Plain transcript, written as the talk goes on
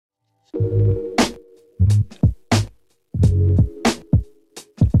Hi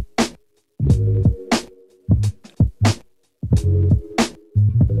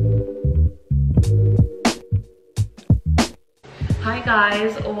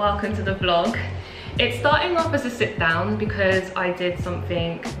guys, welcome to the vlog. It's starting off as a sit down because I did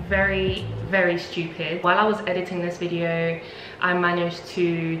something very stupid. While I was editing this video, I managed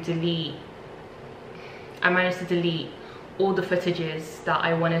to delete all the footages that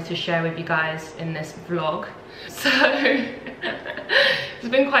I wanted to share with you guys in this vlog. So it's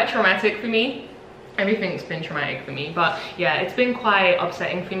been quite traumatic for me. Everything's been traumatic for me, but yeah, it's been quite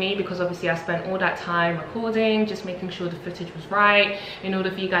upsetting for me because obviously I spent all that time recording, just making sure the footage was right in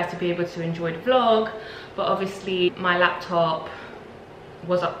order for you guys to be able to enjoy the vlog. But obviously my laptop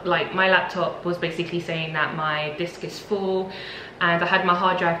was basically saying that my disk is full and I had my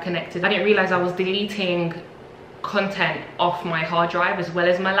hard drive connected. I didn't realize I was deleting content off my hard drive as well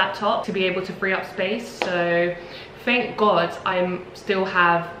as my laptop to be able to free up space. So thank God I still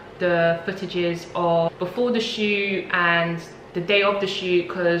have the footages of before the shoot and the day of the shoot,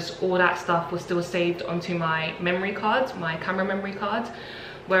 because all that stuff was still saved onto my memory cards, my camera memory cards,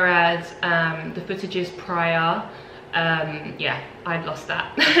 whereas the footages prior, yeah, I'd lost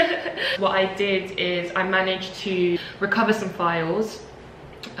that. What I did is I managed to recover some files.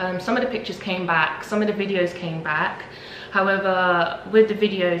 Some of the pictures came back, some of the videos came back. However, with the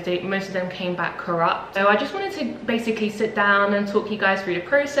videos, most of them came back corrupt. So I just wanted to basically sit down and talk you guys through the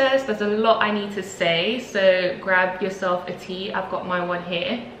process. There's a lot I need to say, so grab yourself a tea. I've got my one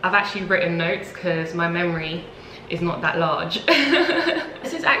here. I've actually written notes because my memory is not that large.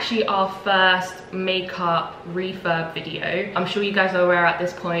 This is actually our first makeup refurb video. I'm sure you guys are aware at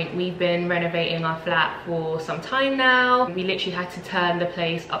this point, we've been renovating our flat for some time now. We literally had to turn the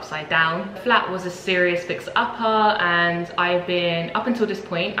place upside down. The flat was a serious fix-upper, and up until this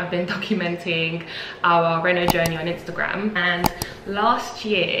point, I've been documenting our reno journey on Instagram. And last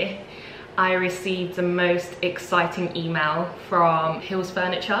year, I received the most exciting email from Heale'S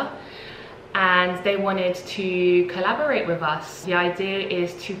Furniture, and they wanted to collaborate with us. The idea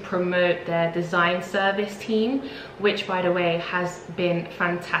is to promote their design service team, which by the way has been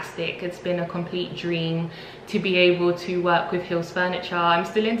fantastic. It's been a complete dream to be able to work with Heale'S Furniture. I'm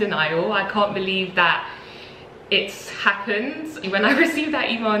still in denial. I can't believe that it's happened. When I received that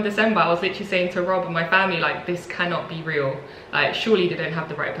email in December, I was literally saying to Rob and my family, like, this cannot be real. Like, surely they don't have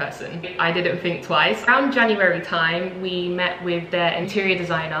the right person. I didn't think twice. Around January time, we met with their interior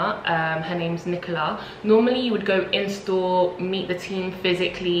designer. Her name's Nicola. Normally you would go in store, meet the team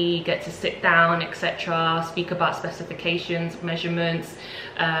physically, get to sit down, etc., speak about specifications, measurements.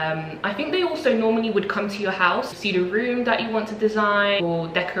 I think they also normally would come to your house, see the room that you want to design or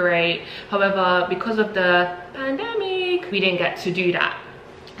decorate. However, because of the pandemic, we didn't get to do that.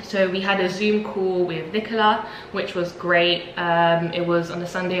 So we had a Zoom call with Nicola, which was great. It was on a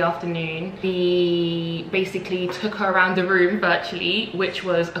Sunday afternoon. We basically took her around the room virtually, which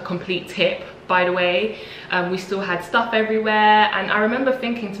was a complete tip, by the way. We still had stuff everywhere, and I remember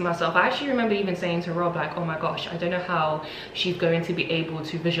thinking to myself, I actually remember even saying to Rob, like, oh my gosh, I don't know how she's going to be able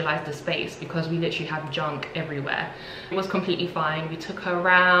to visualize the space because we literally have junk everywhere. It was completely fine. We took her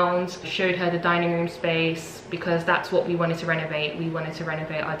around, showed her the dining room space, because that's what we wanted to renovate. We wanted to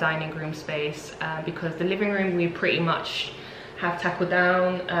renovate our dining room space because the living room we pretty much have tackled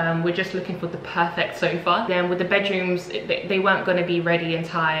down. We're just looking for the perfect sofa. Then with the bedrooms, they weren't going to be ready in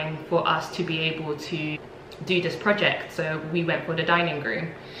time for us to be able to do this project, so we went for the dining room.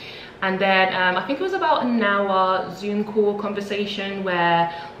 And then I think it was about an hour Zoom call conversation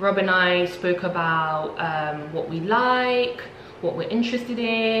where Rob and I spoke about what we like, what we're interested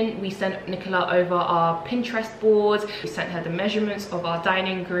in. We sent Nicola over our Pinterest boards. We sent her the measurements of our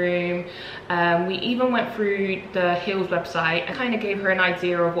dining room. We even went through the Heale'S website and kind of gave her an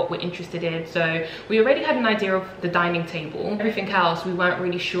idea of what we're interested in. So we already had an idea of the dining table. Everything else we weren't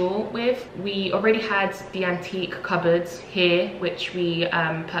really sure with. We already had the antique cupboards here, which we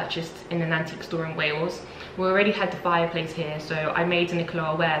purchased in an antique store in Wales. We already had the fireplace here, so I made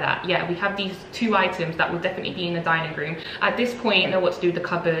Nicola aware that, yeah, we have these two items that will definitely be in the dining room. At this point, I didn't know what to do with the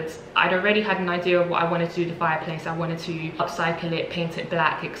cupboards. I'd already had an idea of what I wanted to do with the fireplace. I wanted to upcycle it, paint it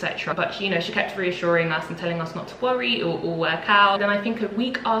black, etc. But, you know, she kept reassuring us and telling us not to worry, it will all work out. Then I think a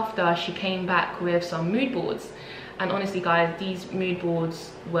week after, she came back with some mood boards. And honestly, guys, these mood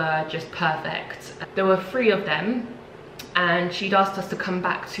boards were just perfect. There were 3 of them, and she'd asked us to come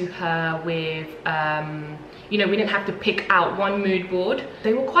back to her with you know, we didn't have to pick out one mood board.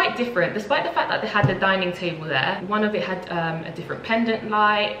 They were quite different, despite the fact that they had the dining table there. One of it had a different pendant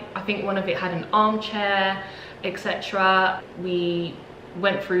light. I think one of it had an armchair, etc. We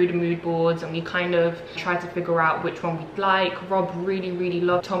went through the mood boards and we kind of tried to figure out which one we'd like. Rob really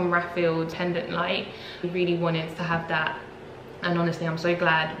loved Tom Raffield's pendant light. He really wanted to have that, and honestly I'm so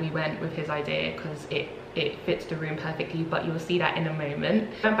glad we went with his idea because it fits the room perfectly, but you'll see that in a moment.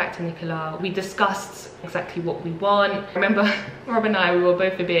 Went back to Nicola, we discussed exactly what we want. I remember Rob and I, we were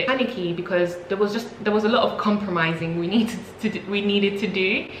both a bit panicky because there was a lot of compromising we needed to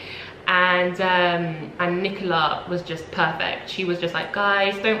do. And Nicola was just perfect. She was just like,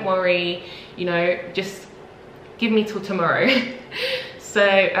 guys, don't worry, you know, just give me till tomorrow.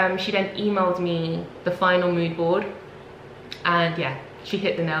 So she then emailed me the final mood board, and yeah, she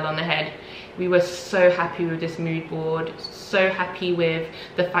hit the nail on the head. We were so happy with this mood board, so happy with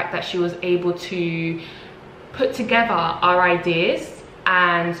the fact that she was able to put together our ideas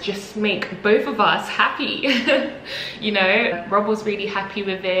and just make both of us happy. You know, Rob was really happy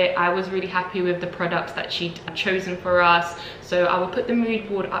with it, I was really happy with the products that she'd chosen for us. So I will put the mood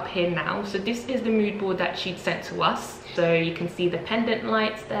board up here now. So this is the mood board that she'd sent to us. So you can see the pendant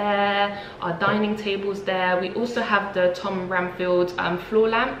lights there, our dining tables there. We also have the Tom Ramfield floor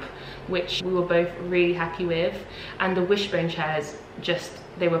lamp, which we were both really happy with, and the wishbone chairs, just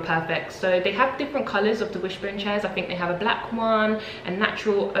they were perfect. So they have different colors of the wishbone chairs. I think they have a black one, a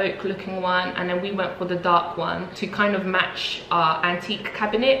natural oak looking one, and then we went for the dark one to kind of match our antique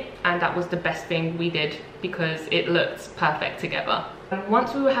cabinet, and that was the best thing we did because it looked perfect together.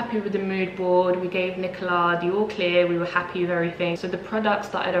 Once we were happy with the mood board, we gave Nicola the all clear, we were happy with everything. So the products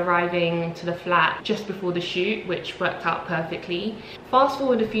started arriving to the flat just before the shoot, which worked out perfectly. Fast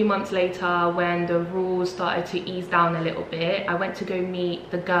forward a few months later, when the rules started to ease down a little bit, I went to go meet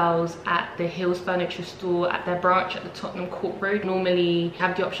the girls at the Heale'S furniture store at their branch at the Tottenham Court Road. Normally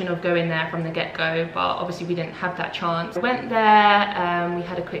have the option of going there from the get-go, but obviously we didn't have that chance. I went there, we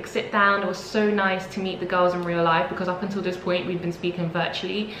had a quick sit down. It was so nice to meet the girls in real life because up until this point we'd been speaking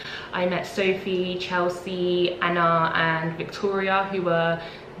virtually. I met Sophie, Chelsea, Anna and Victoria, who were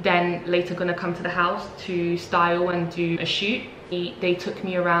then later going to come to the house to style and do a shoot. They took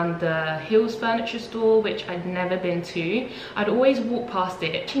me around the Heale'S furniture store, which I'd never been to. I'd always walked past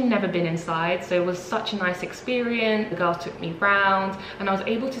it, actually never been inside, so it was such a nice experience. The girls took me round and I was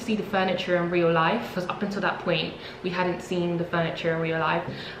able to see the furniture in real life, because up until that point we hadn't seen the furniture in real life.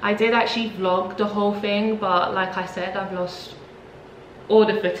 I did actually vlog the whole thing, but like I said, I've lost all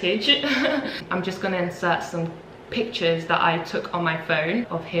the footage. I'm just gonna insert some pictures that I took on my phone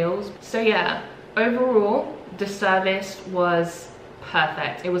of Heale'S. So yeah, overall the service was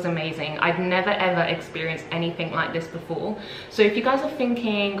perfect. It was amazing. I'd never ever experienced anything like this before. So if you guys are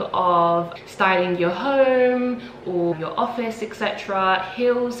thinking of styling your home or your office, etc.,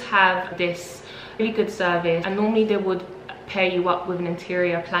 Heale'S have this really good service, and normally they would pair you up with an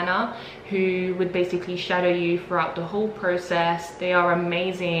interior planner who would basically shadow you throughout the whole process. They are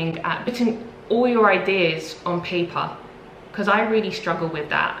amazing at putting all your ideas on paper, because I really struggle with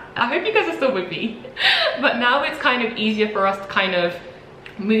that. I hope you guys are still with me. But now it's kind of easier for us to kind of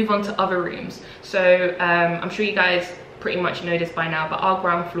move on to other rooms. So I'm sure you guys pretty much know this by now, but our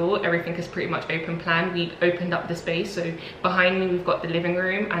ground floor, everything is pretty much open plan. We opened up the space. So behind me, we've got the living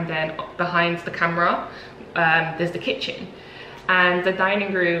room, and then behind the camera, there's the kitchen. And the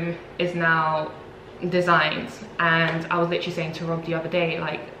dining room is now designed, and I was literally saying to Rob the other day,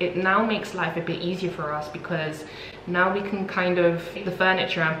 like, it now makes life a bit easier for us because now we can kind of pick the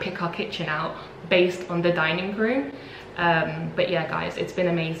furniture and pick our kitchen out based on the dining room. But yeah guys, it's been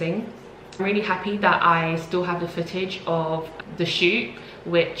amazing. I'm really happy that I still have the footage of the shoot,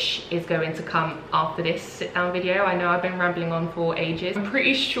 which is going to come after this sit down video. I know I've been rambling on for ages. I'm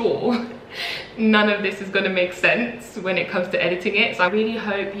pretty sure none of this is going to make sense when it comes to editing it, so I really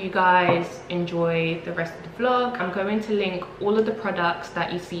hope you guys enjoy the rest of the vlog. I'm going to link all of the products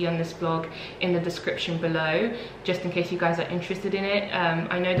that you see on this vlog in the description below, just in case you guys are interested in it.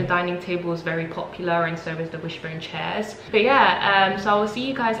 I know the dining table is very popular, and so is the wishbone chairs. But yeah, so I will see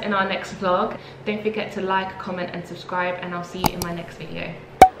you guys in our next vlog. Don't forget to like, comment and subscribe, and I'll see you in my next video.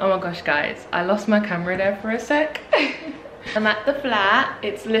 Oh my gosh guys, I lost my camera there for a sec. I'm at the flat.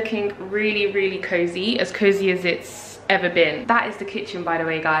 It's looking really cozy as it's ever been. That is the kitchen, by the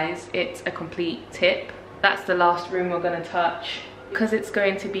way guys. It's a complete tip. That's the last room we're gonna touch because it's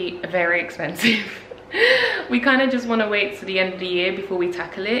going to be very expensive. We kind of just want to wait to the end of the year before we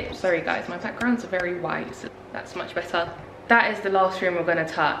tackle it. Sorry guys, my backgrounds are very white, so that's much better. That is the last room we're gonna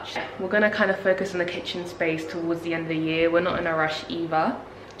touch. We're gonna kind of focus on the kitchen space towards the end of the year. We're not in a rush either.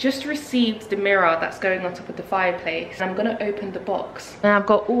 Just received the mirror that's going on top of the fireplace. I'm gonna open the box. And I've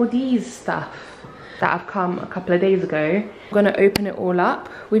got all these stuff that have come a couple of days ago. I'm gonna open it all up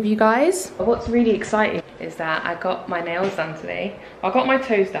with you guys. What's really exciting is that I got my nails done today. I got my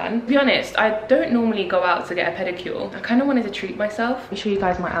toes done. To be honest, I don't normally go out to get a pedicure. I kind of wanted to treat myself. Let me show you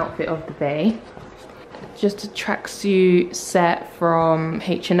guys my outfit of the day. Just a tracksuit set from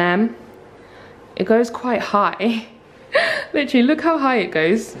H&M. It goes quite high. Literally, look how high it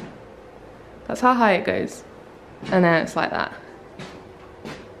goes. That's how high it goes. And then it's like that.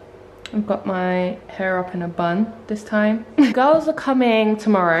 I've got my hair up in a bun this time. Girls are coming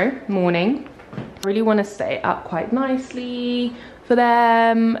tomorrow morning. I really want to set it up quite nicely for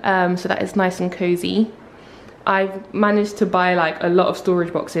them, so that it's nice and cozy. I've managed to buy like a lot of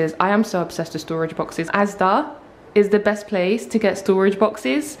storage boxes. I am so obsessed with storage boxes. Asda is the best place to get storage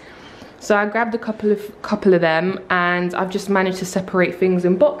boxes. So I grabbed a couple of them, and I've just managed to separate things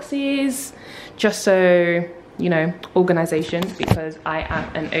in boxes, just so, you know, organization, because I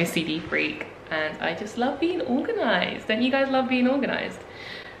am an OCD freak and I just love being organized. Don't you guys love being organized?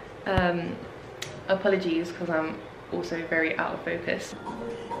 Apologies, because I'm also very out of focus.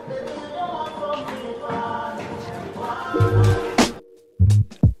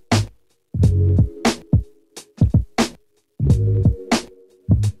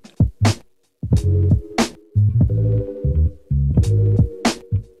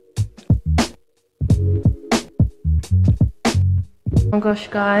 Oh my gosh,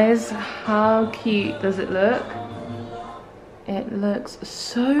 guys, how cute does it look? It looks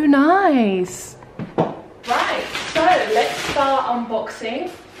so nice. Right, so let's start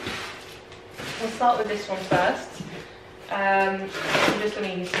unboxing. We'll start with this one first. I'm just going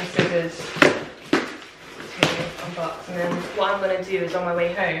to use some scissors to unbox, and then what I'm going to do is, on my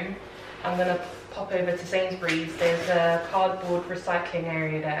way home, I'm going to pop over to Sainsbury's. There's a cardboard recycling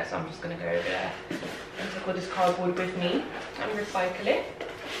area there, so I'm just going to go over there and take all this cardboard with me and recycle it.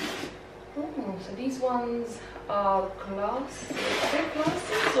 Oh, so these ones are glass. Are they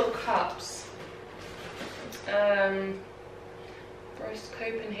glasses or cups? Roast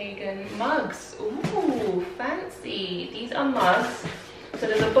Copenhagen mugs. Ooh, fancy. These are mugs. So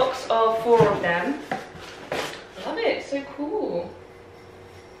there's a box of 4 of them. Love it, so cool.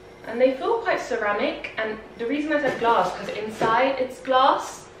 And they feel quite ceramic, and the reason I said glass, because inside it's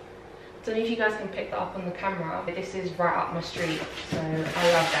glass. Don't know if you guys can pick that up on the camera, but this is right up my street, so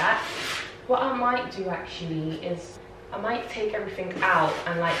I love that. What I might do actually is I might take everything out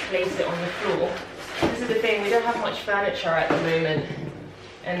and like place it on the floor. This is the thing, we don't have much furniture at the moment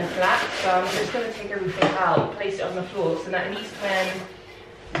in the flat, so I'm just going to take everything out, place it on the floor, so that at least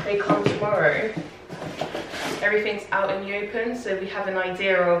when they come tomorrow, everything's out in the open, so we have an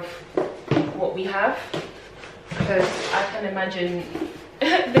idea of what we have. Because I can imagine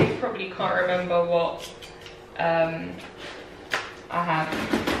they probably can't remember what I have.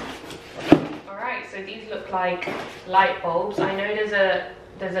 Alright, so these look like light bulbs. I know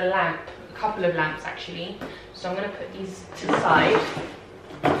there's a lamp, a couple of lamps actually. So I'm going to put these to the side.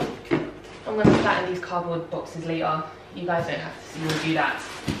 I'm going to put that in these cardboard boxes later. You guys don't have to see me do that.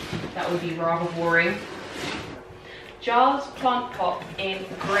 That would be rather boring. Jars plant pot in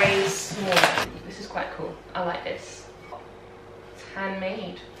grey smaller. This is quite cool. I like this. It's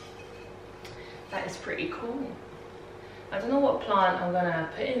handmade. That is pretty cool. I don't know what plant I'm gonna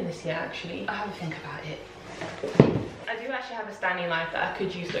put in this year actually. I'll have a think about it. I do actually have a Stanley knife that I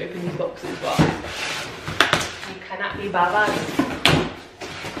could use to open these boxes, but you cannot be bothered.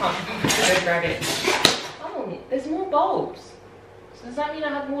 Can't be bothered to go grab it. Oh, there's more bulbs. So does that mean I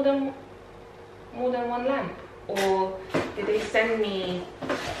have more than one lamp? Or did they send me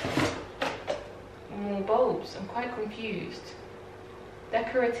more bulbs? I'm quite confused.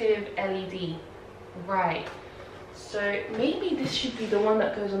 Decorative LED. Right. So maybe this should be the one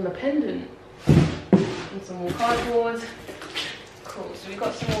that goes on the pendant. And some more cardboard. Cool. So we've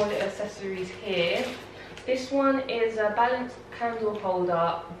got some more little accessories here. This one is a balanced candle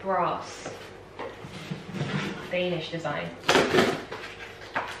holder, brass. Danish design.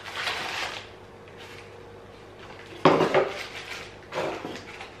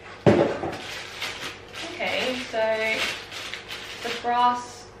 Okay, so the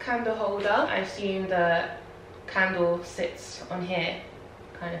brass candle holder, I assume the candle sits on here,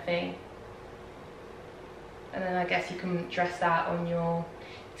 kind of thing. And then I guess you can dress that on your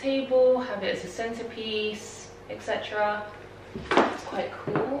table, have it as a centerpiece, etc. It's quite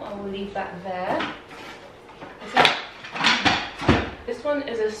cool. I will leave that there. This one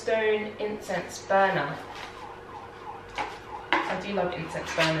is a stone incense burner. I do love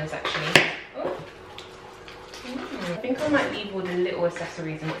incense burners actually. Oh. I think I might leave all the little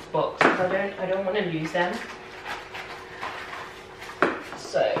accessories in this box because I don't want to lose them.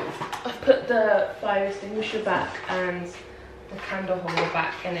 So I've put the fire extinguisher back and the candle holder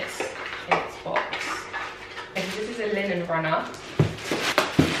back in its box. a linen runner.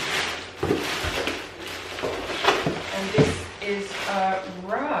 And this is a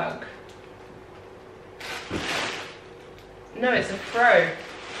rug. No, it's a throw.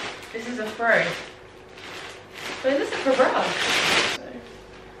 This is a throw. But it looks like a rug. So,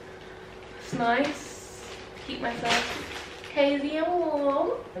 it's nice. Keep myself cozy and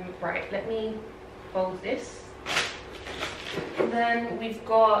warm. Right, let me fold this. And then we've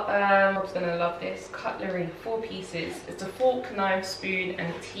got, Rob's gonna love this, cutlery, 4 pieces. It's a fork, knife, spoon,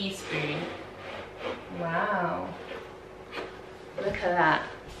 and teaspoon. Wow. Look at that.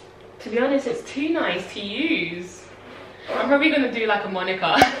 To be honest, it's too nice to use. I'm probably gonna do like a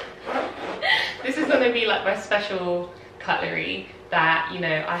Monica. This is gonna be like my special cutlery that, you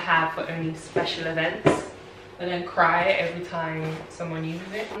know, I have for only special events. And then cry every time someone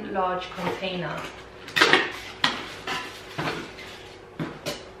uses it. Large container.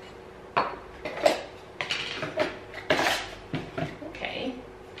 Okay.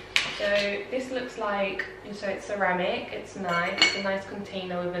 So this looks like, so it's ceramic, it's nice, it's a nice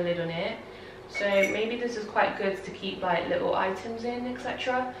container with a lid on it. So maybe this is quite good to keep like little items in,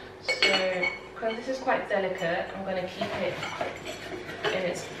 etc. So because this is quite delicate, I'm going to keep it in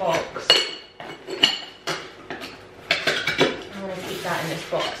its box. I'm going to keep that in this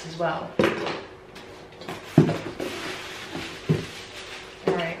box as well.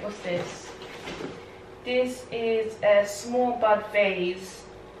 Alright, what's this? This is a small bud vase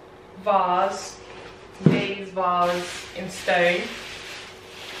in stone.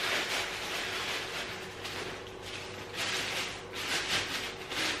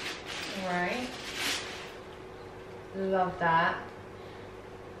 Alright. Love that.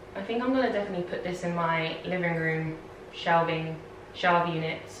 I think I'm gonna definitely put this in my living room shelf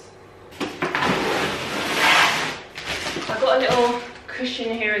units. I've got a little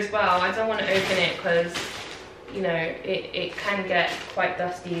cushion here as well. I don't want to open it because, you know, it can get quite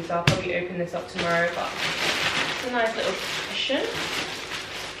dusty, so I'll probably open this up tomorrow, but it's a nice little cushion.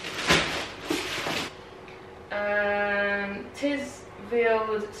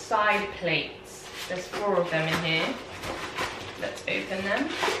 Tisvil's side plates. There's 4 of them in here. Let's open them.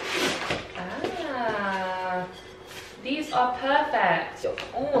 Ah, these are perfect.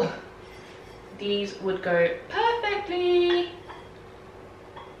 Oh, these would go perfectly.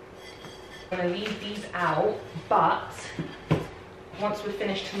 I'm gonna leave these out, but once we're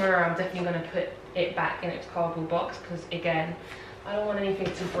finished tomorrow, I'm definitely gonna put it back in its cardboard box because, again, I don't want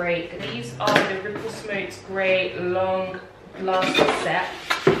anything to break. These are the Ripple Smokes Grey Long Lasting Set.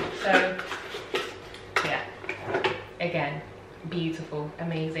 So, yeah, again, beautiful,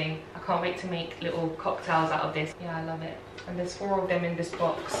 amazing. I can't wait to make little cocktails out of this. Yeah, I love it. And there's 4 of them in this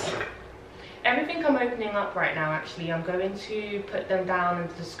box. Everything I'm opening up right now, actually, I'm going to put them down in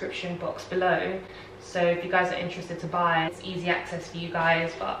the description box below. So if you guys are interested to buy, it's easy access for you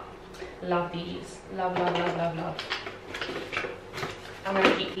guys, but love these. Love, love, love, love, love. I'm going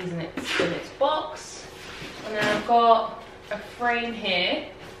to keep these in its box. And then I've got a frame here.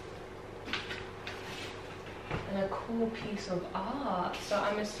 And a cool piece of art. So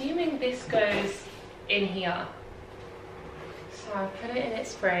I'm assuming this goes in here. So I put it in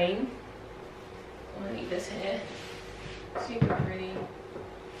its frame. I'm gonna leave this here. Super pretty.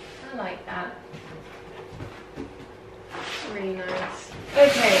 I like that. It's really nice.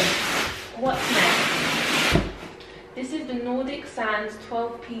 Okay, what's next? This is the Nordic Sands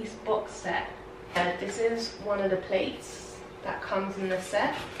 12-piece box set. This is one of the plates that comes in the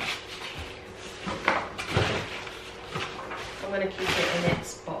set. I'm going to keep it in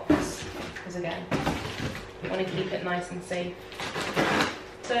its box because, again, I want to keep it nice and safe.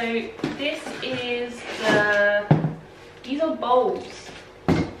 So this is these are bowls.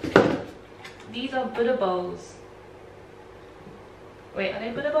 These are Buddha bowls. Wait, are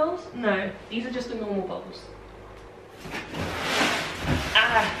they Buddha bowls? No, these are just the normal bowls.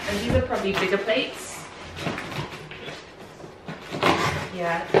 Ah, and these are probably bigger plates.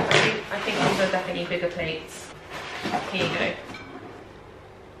 Yeah, I think these are definitely bigger plates. Here you go.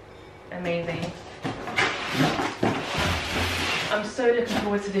 Amazing. I'm so looking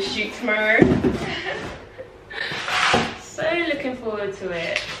forward to the shoot tomorrow. So looking forward to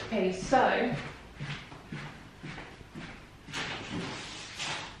it. Okay, so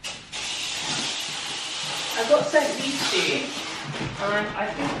I got sent these 2, and I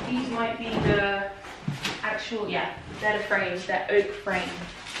think these might be the actual, yeah, they're the frames, they're oak frame.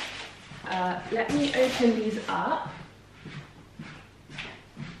 Let me open these up.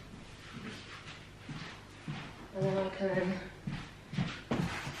 And then I can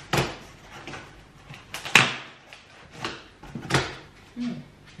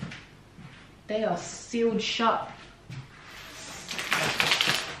they are sealed shut.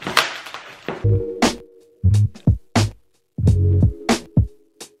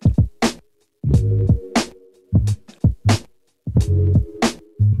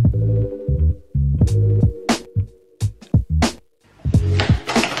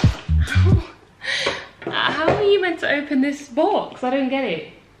 meant to open this box? I don't get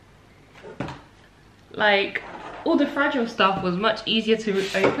it. Like, all the fragile stuff was much easier to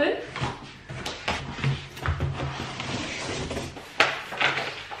open.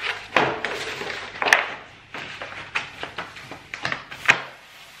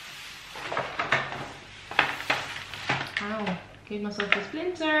 Ow, gave myself a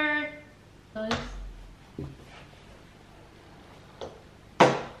splinter. Guys.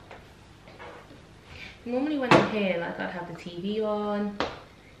 Normally when I'm here, like, I'd have the TV on,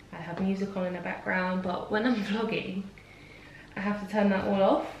 I have music on in the background, but when I'm vlogging, I have to turn that all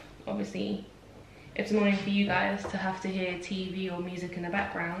off. Obviously, it's annoying for you guys to have to hear TV or music in the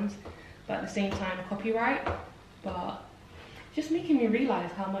background, but at the same time, copyright. But just making me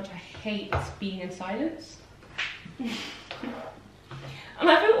realize how much I hate being in silence. And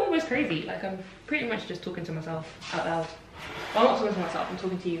I feel almost crazy, like I'm pretty much just talking to myself out loud. Well, I'm not talking to myself, I'm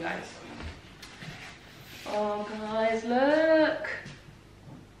talking to you guys. Oh guys, look.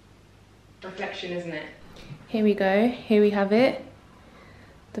 Reflection, isn't it? Here we go, here we have it.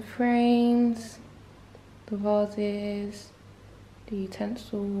 The frames, the vases, the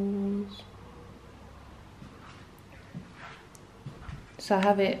utensils. So I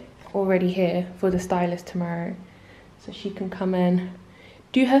have it already here for the stylist tomorrow. So she can come in,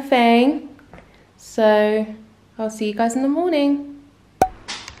 do her thing. So I'll see you guys in the morning.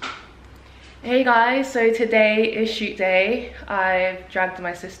 Hey guys, so today is shoot day. I've dragged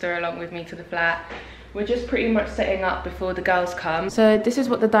my sister along with me to the flat. We're just pretty much setting up before the girls come. So this is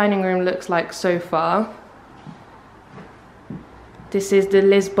what the dining room looks like so far. This is the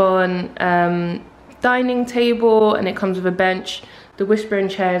Lisbon dining table, and it comes with a bench. The whispering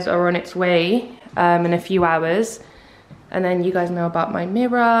chairs are on its way in a few hours. And then you guys know about my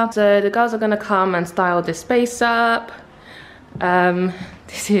mirror. So the girls are gonna come and style this space up.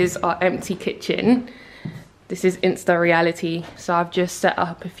 This is our empty kitchen. This is Insta reality. So I've just set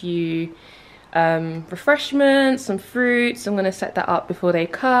up a few refreshments, some fruits. I'm gonna set that up before they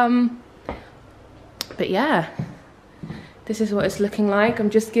come. But yeah, this is what it's looking like. I'm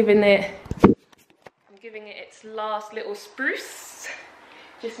giving it its last little spruce.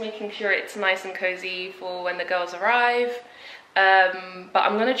 Just making sure it's nice and cozy for when the girls arrive. But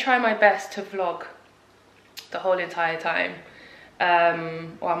I'm gonna try my best to vlog the whole entire time.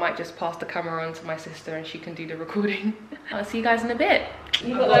 Or I might just pass the camera on to my sister and she can do the recording. I'll see you guys in a bit.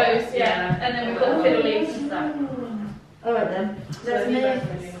 You've got those, yeah. And then we've got the fiddle leaves and stuff. Alright then. Let's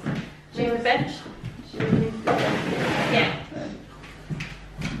move. Do you have a bench? Yeah.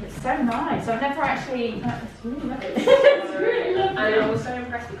 It's so nice. I've never actually... It's really lovely. It's really lovely. And I was so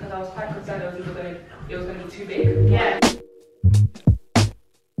impressed because I was quite concerned it was going to be too big. Yeah.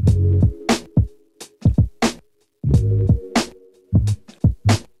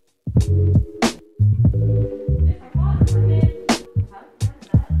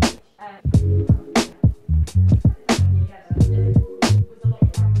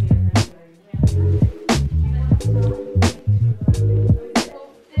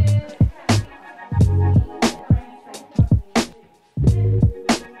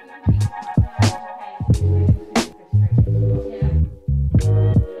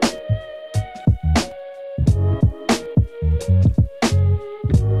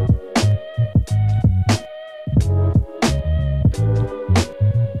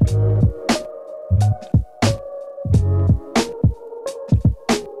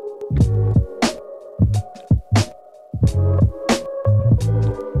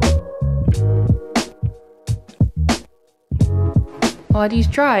 Are these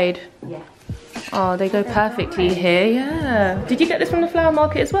dried? Yeah. Oh, they go perfectly here, yeah. Did you get this from the flower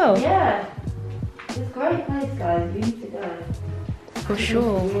market as well? Yeah. It's a great place, guys. You need to go. For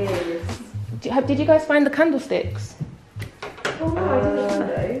sure. Years. Did you guys find the candlesticks? Oh no, I didn't see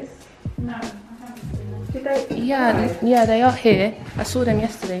those. No, I haven't seen them. Did they? Yeah, they are here. I saw them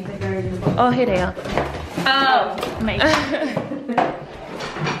yesterday. Oh, here they are. Oh, amazing.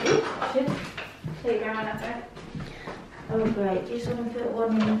 There you go, my love. Oh great. Do you just want to put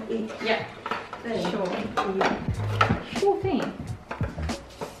one in each? Yeah. There. Sure. Thank you. Sure thing.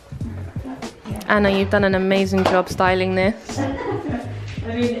 Anna, you've done an amazing job styling this. I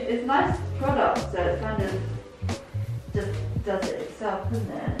mean, it's nice product, so it kind of just does it itself,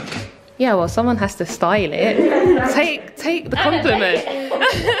 doesn't it? Yeah, well, someone has to style it. Take the compliment.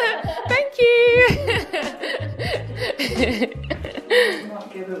 Thank you.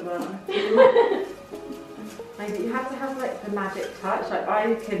 Not give it one. Like, you have to have like the magic touch. Like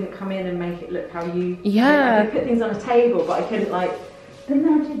I couldn't come in and make it look how you. Yeah. I could put things on a table, but I couldn't like the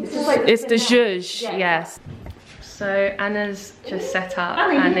magic. It's just like It's the zhuzh, Yeah. yes. So Anna's just set up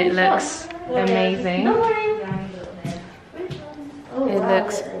and it looks amazing. Good morning. It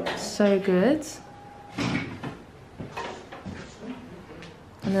looks so good.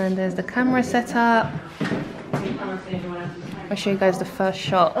 And then there's the camera setup. I'll show you guys the first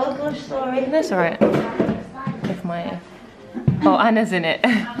shot. Oh gosh, sorry. That's alright. With my... Oh, Anna's in it.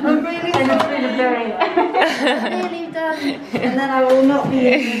 I'm really sorry. Really done. And then I will not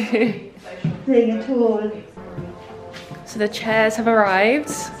be doing at all. So the chairs have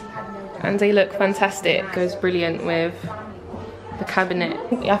arrived and they look fantastic. It goes brilliant with the cabinet.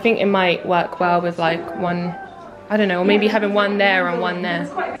 I think it might work well with like one, I don't know, or maybe having one there and one there.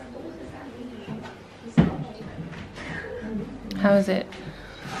 How is it?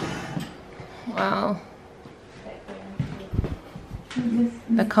 Wow.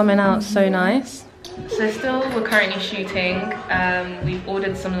 They're coming out so nice. So still we're currently shooting. We've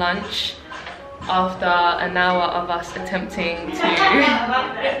ordered some lunch after an hour of us attempting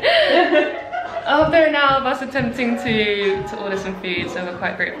to order some food, so we're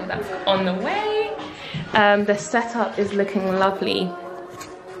quite grateful that's on the way. The setup is looking lovely.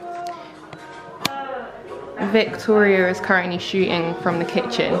 Victoria is currently shooting from the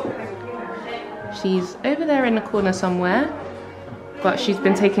kitchen. She's over there in the corner somewhere, but she's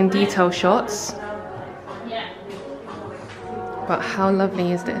been taking detail shots. But how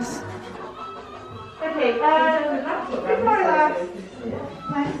lovely is this? Okay,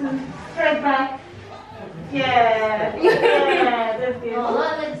 nice and straight back. Yeah, yeah, that's good. Oh,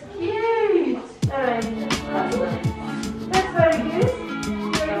 that looks cute. Alright, that's very good.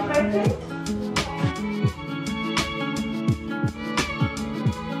 Very perfect.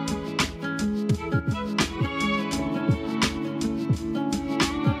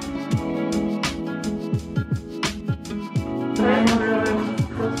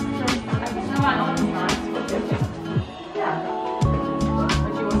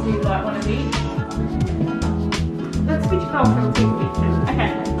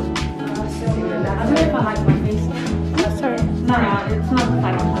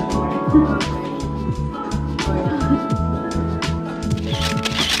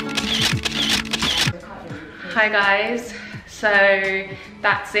 Hi guys, so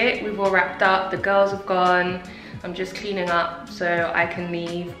that's it. We've all wrapped up. The girls have gone. I'm just cleaning up so I can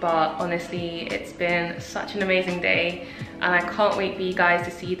leave, but honestly it's been such an amazing day and I can't wait for you guys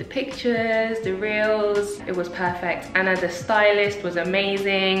to see the pictures, the reels. It was perfect. Anna the stylist was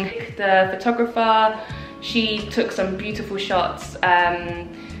amazing. The photographer, she took some beautiful shots,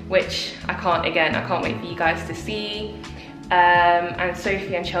 which I can't wait for you guys to see. And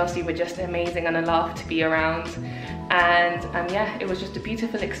Sophie and Chelsea were just amazing and a laugh to be around. And yeah, it was just a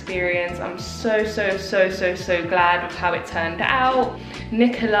beautiful experience. I'm so glad with how it turned out.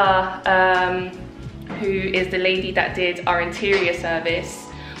 Nicola, who is the lady that did our interior service,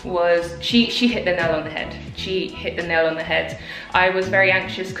 she hit the nail on the head. She hit the nail on the head. I was very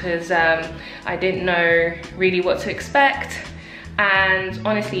anxious because I didn't know really what to expect. And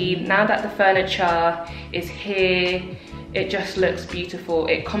honestly, now that the furniture is here, it just looks beautiful.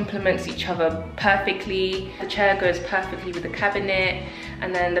 It complements each other perfectly. The chair goes perfectly with the cabinet,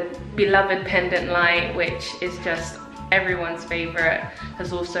 and then the beloved pendant light, which is just everyone's favorite,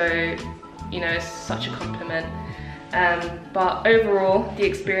 has also, you know, such a compliment. But overall, the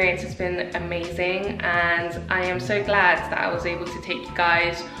experience has been amazing, and I am so glad that I was able to take you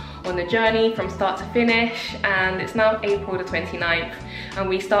guys on the journey from start to finish. And it's now April the 29th, and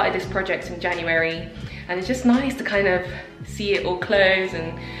we started this project in January. And it's just nice to kind of see it all close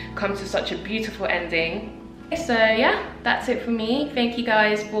and come to such a beautiful ending. So yeah, that's it for me. Thank you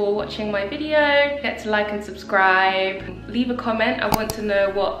guys for watching my video. Don't forget to like and subscribe. Leave a comment. I want to know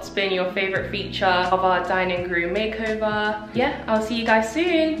what's been your favorite feature of our dining room makeover. Yeah, I'll see you guys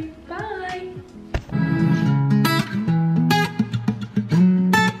soon. Bye.